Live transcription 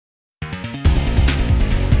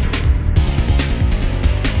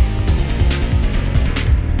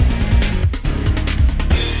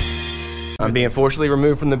I'm being forcibly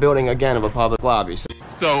removed from the building again of a public lobby.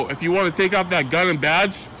 So if you want to take off that gun and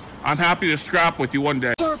badge, I'm happy to scrap with you one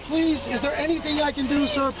day. Sir, please, is there anything I can do,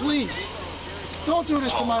 sir, please? Don't do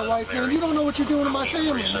this to my wife, man. You don't know what you're doing to my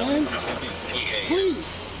family, man.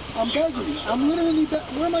 Please, I'm begging you. I'm literally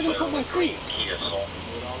where am I going to put my feet?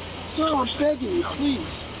 Sir, I'm begging you,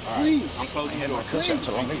 please. Please.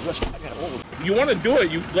 You want to do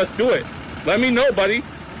it, let's do it. Let me know, buddy.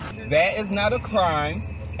 That is not a crime,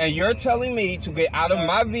 and you're telling me to get out of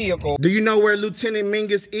my vehicle. Do you know where Lieutenant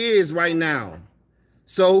Mingus is right now?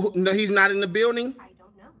 So, no, he's not in the building? I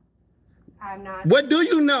don't know. I'm not. What do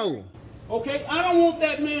you know? Okay, I don't want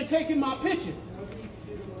that man taking my picture.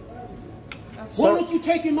 Why don't you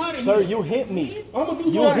take him out of here? Sir, you hit me. I'm gonna do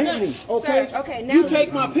You that hit next. me. Okay? Sir, okay, now you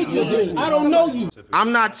take my picture then. I don't know you.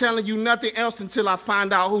 I'm not telling you nothing else until I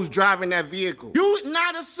find out who's driving that vehicle. You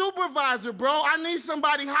not a supervisor, bro. I need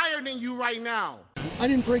somebody higher than you right now. I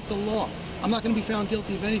didn't break the law. I'm not going to be found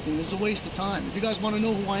guilty of anything. This is a waste of time. If you guys want to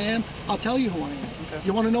know who I am, I'll tell you who I am. Okay.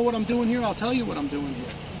 You want to know what I'm doing here? I'll tell you what I'm doing here.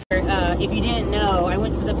 If you didn't know, I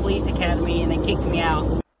went to the police academy and they kicked me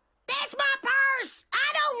out. That's my purse!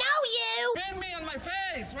 I don't know you! Spit me on my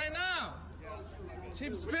face right now!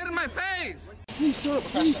 She spit in my face! Please, sir,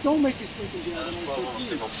 please don't make me sleep in jail tonight,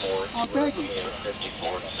 sir, please. I'm begging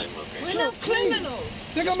you. We're not criminals.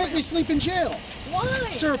 They're going to make me sleep in jail.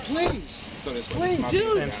 Why? Sir, please. Please.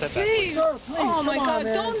 Dude, please. Sir, please. Oh my Come God, on,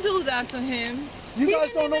 man. don't do that to him. You He guys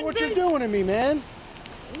didn't don't know even what do- you're doing to me, man.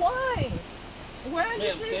 Why? Where are you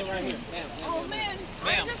Ma'am, taking stay right here. him? Ma'am, Oh man,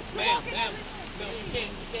 ma'am, I'm just ma'am, walking. ma'am. No, you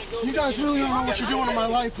can't go. You guys really don't know what you're doing in my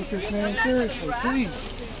life with this, man. Seriously,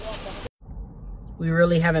 please. We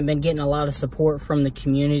really haven't been getting a lot of support from the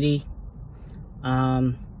community.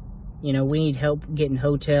 You know, we need help getting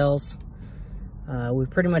hotels. We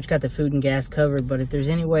pretty much got the food and gas covered, but if there's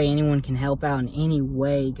any way anyone can help out in any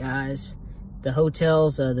way, guys, the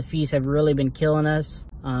hotels, the fees have really been killing us.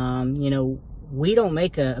 You know, we don't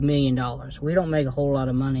make $1 million. We don't make a whole lot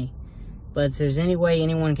of money. But if there's any way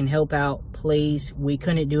anyone can help out, please. We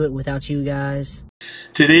couldn't do it without you guys.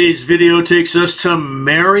 Today's video takes us to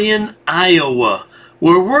Marion, Iowa,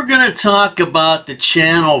 where we're going to talk about the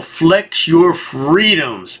channel Flex Your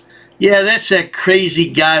Freedoms. Yeah, that's that crazy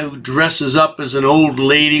guy who dresses up as an old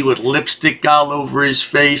lady with lipstick all over his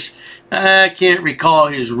face. I can't recall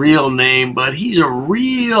his real name, but he's a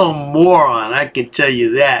real moron, I can tell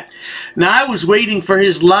you that. Now, I was waiting for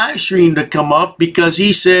his live stream to come up because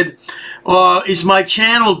he said, is my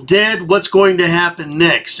channel dead? What's going to happen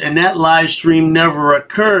next? And that live stream never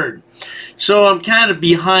occurred. So I'm kind of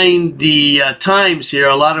behind the times here.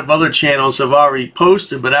 A lot of other channels have already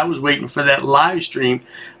posted, but I was waiting for that live stream.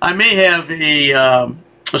 I may have a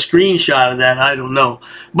screenshot of that, I don't know.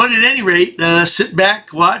 But at any rate, sit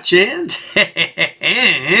back, watch, and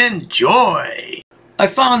enjoy. I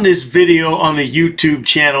found this video on the YouTube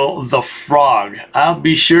channel, The Frog. I'll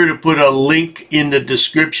be sure to put a link in the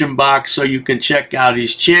description box so you can check out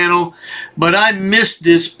his channel. But I missed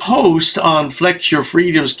this post on Flex Your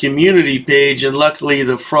Freedoms community page, and luckily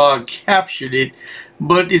The Frog captured it.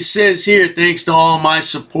 But it says here, thanks to all my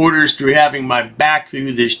supporters through having my back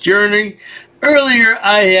through this journey. Earlier,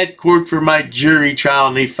 I had court for my jury trial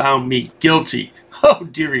and they found me guilty. Oh,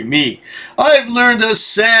 dearie me. I've learned a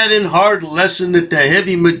sad and hard lesson that the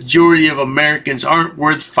heavy majority of Americans aren't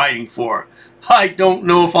worth fighting for. I don't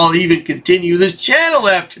know if I'll even continue this channel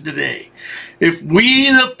after today. If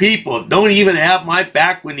we, the people, don't even have my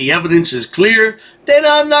back when the evidence is clear, then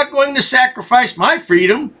I'm not going to sacrifice my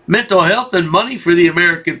freedom, mental health, and money for the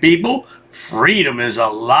American people. Freedom is a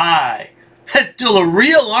lie. Until a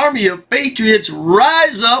real army of patriots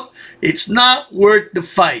rise up, it's not worth the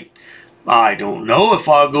fight. I don't know if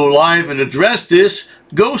I'll go live and address this,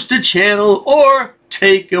 ghost a channel, or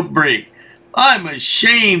take a break. I'm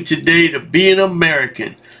ashamed today to be an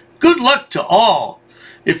American. Good luck to all.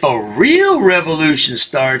 If a real revolution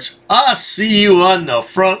starts, I'll see you on the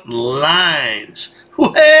front lines.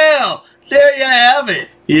 Well, there you have it.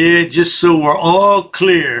 Yeah, just so we're all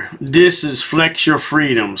clear, this is Flex Your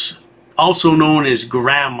Freedoms, also known as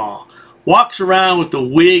Grandma. Walks around with the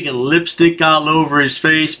wig and lipstick all over his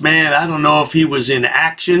face. Man, I don't know if he was in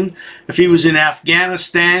action, if he was in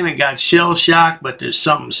Afghanistan and got shell-shocked, but there's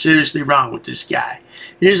something seriously wrong with this guy.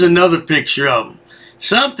 Here's another picture of him.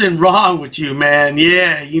 Something wrong with you, man.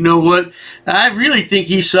 Yeah, you know what? I really think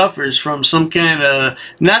he suffers from some kind of,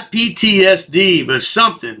 not PTSD, but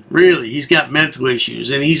something, really. He's got mental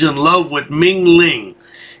issues, and he's in love with Ming Ling.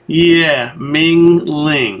 Yeah, Ming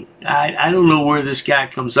Ling. I don't know where this guy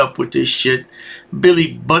comes up with this shit.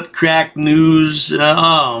 Billy Butt Crack News.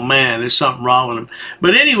 Oh man, there's something wrong with him.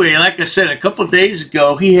 But anyway, like I said, a couple of days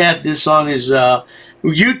ago, he had this on his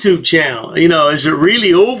YouTube channel. You know, is it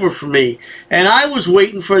really over for me? And I was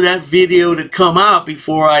waiting for that video to come out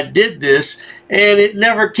before I did this, and it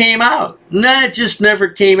never came out. Nah, it just never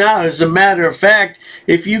came out. As a matter of fact,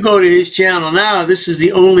 if you go to his channel now, this is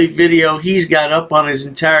the only video he's got up on his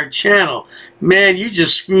entire channel. Man, you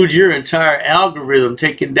just screwed your entire algorithm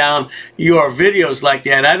taking down your videos like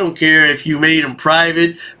that. I don't care if you made them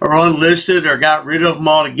private or unlisted or got rid of them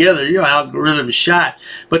altogether. Your algorithm is shot.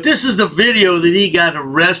 But this is the video that he got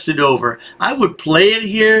arrested over. I would play it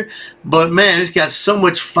here, but man, it's got so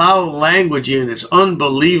much foul language in it. It's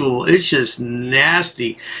unbelievable. It's just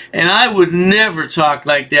nasty. And I would never talk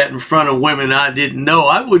like that in front of women I didn't know.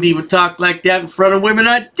 I wouldn't even talk like that in front of women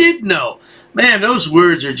I did know. Man, those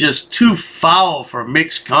words are just too foul for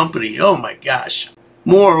mixed company. Oh my gosh.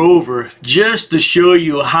 Moreover, just to show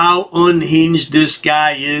you how unhinged this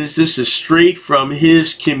guy is, this is straight from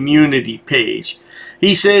his community page.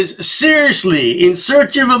 He says, seriously, in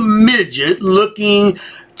search of a midget looking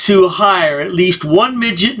to hire at least one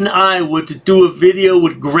midget in Iowa to do a video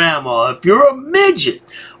with grandma. If you're a midget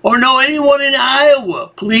or know anyone in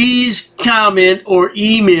Iowa, please comment or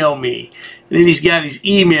email me. And then he's got his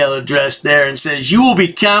email address there and says, you will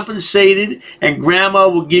be compensated and grandma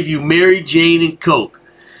will give you Mary Jane and Coke.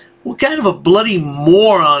 What kind of a bloody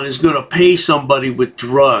moron is going to pay somebody with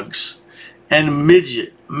drugs? And a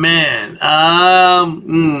midget. Man,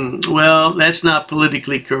 well, that's not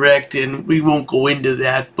politically correct, and we won't go into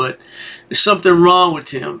that, but there's something wrong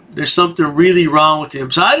with him. There's something really wrong with him.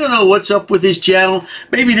 So I don't know what's up with his channel.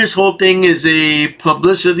 Maybe this whole thing is a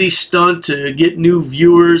publicity stunt to get new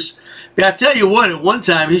viewers. But I tell you what, at one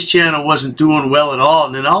time, his channel wasn't doing well at all,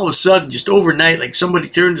 and then all of a sudden, just overnight, like somebody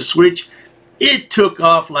turned the switch, it took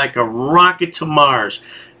off like a rocket to Mars.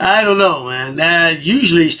 I don't know, man.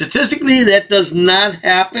 Usually, statistically, that does not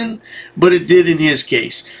happen, but it did in his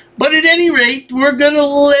case. But at any rate, we're going to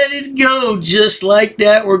let it go. Just like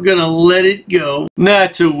that, we're going to let it go.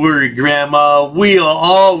 Not to worry, Grandma. We'll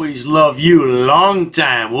always love you a long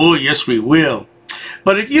time. Oh, yes, we will.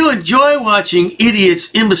 But if you enjoy watching idiots,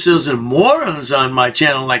 imbeciles, and morons on my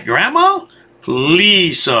channel like Grandma,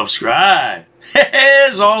 please subscribe.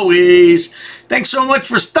 As always, thanks so much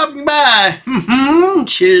for stopping by.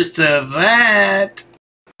 Cheers to that.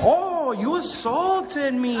 Oh, you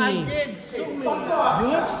assaulted me. I did. You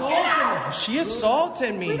assaulted me. She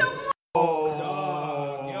assaulted me.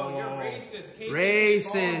 Oh. Yo, you're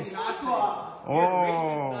Racist.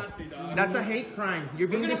 Oh. That's a hate crime. You're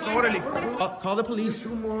being disorderly. Call the police.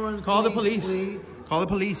 Call the police. Call the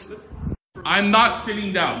police. I'm not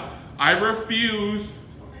sitting down. I refuse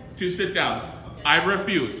to sit down. I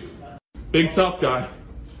refuse. Big tough guy.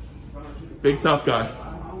 Big tough guy.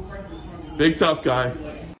 Big tough guy.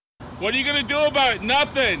 What are you gonna do about it?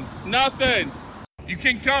 Nothing. Nothing. You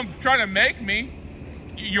can come try to make me.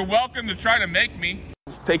 You're welcome to try to make me.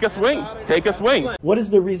 Take a swing. Take a swing. What is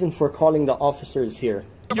the reason for calling the officers here?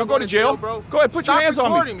 You'll go to jail, bro. Go ahead, put your hands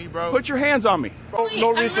on me. Bro. Put your hands on me.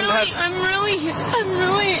 No reason I'm really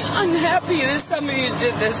unhappy that somebody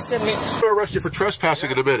did this to me. We'll arrest you for trespassing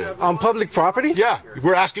in a minute. On public property? Yeah,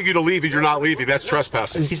 we're asking you to leave and you're not leaving. That's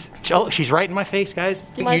trespassing. She's right in my face, guys.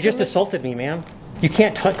 You just assaulted me, ma'am. You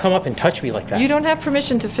can't come up and touch me like that. You don't have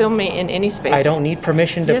permission to film me in any space. I don't need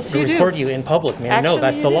permission to record you in public, ma'am. Actually, no,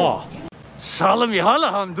 that's the law. Salam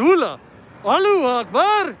Alhamdulillah. Allahu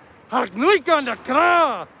Akbar. Haknuikan da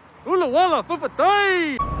kra. Ula wala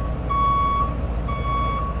pupatai.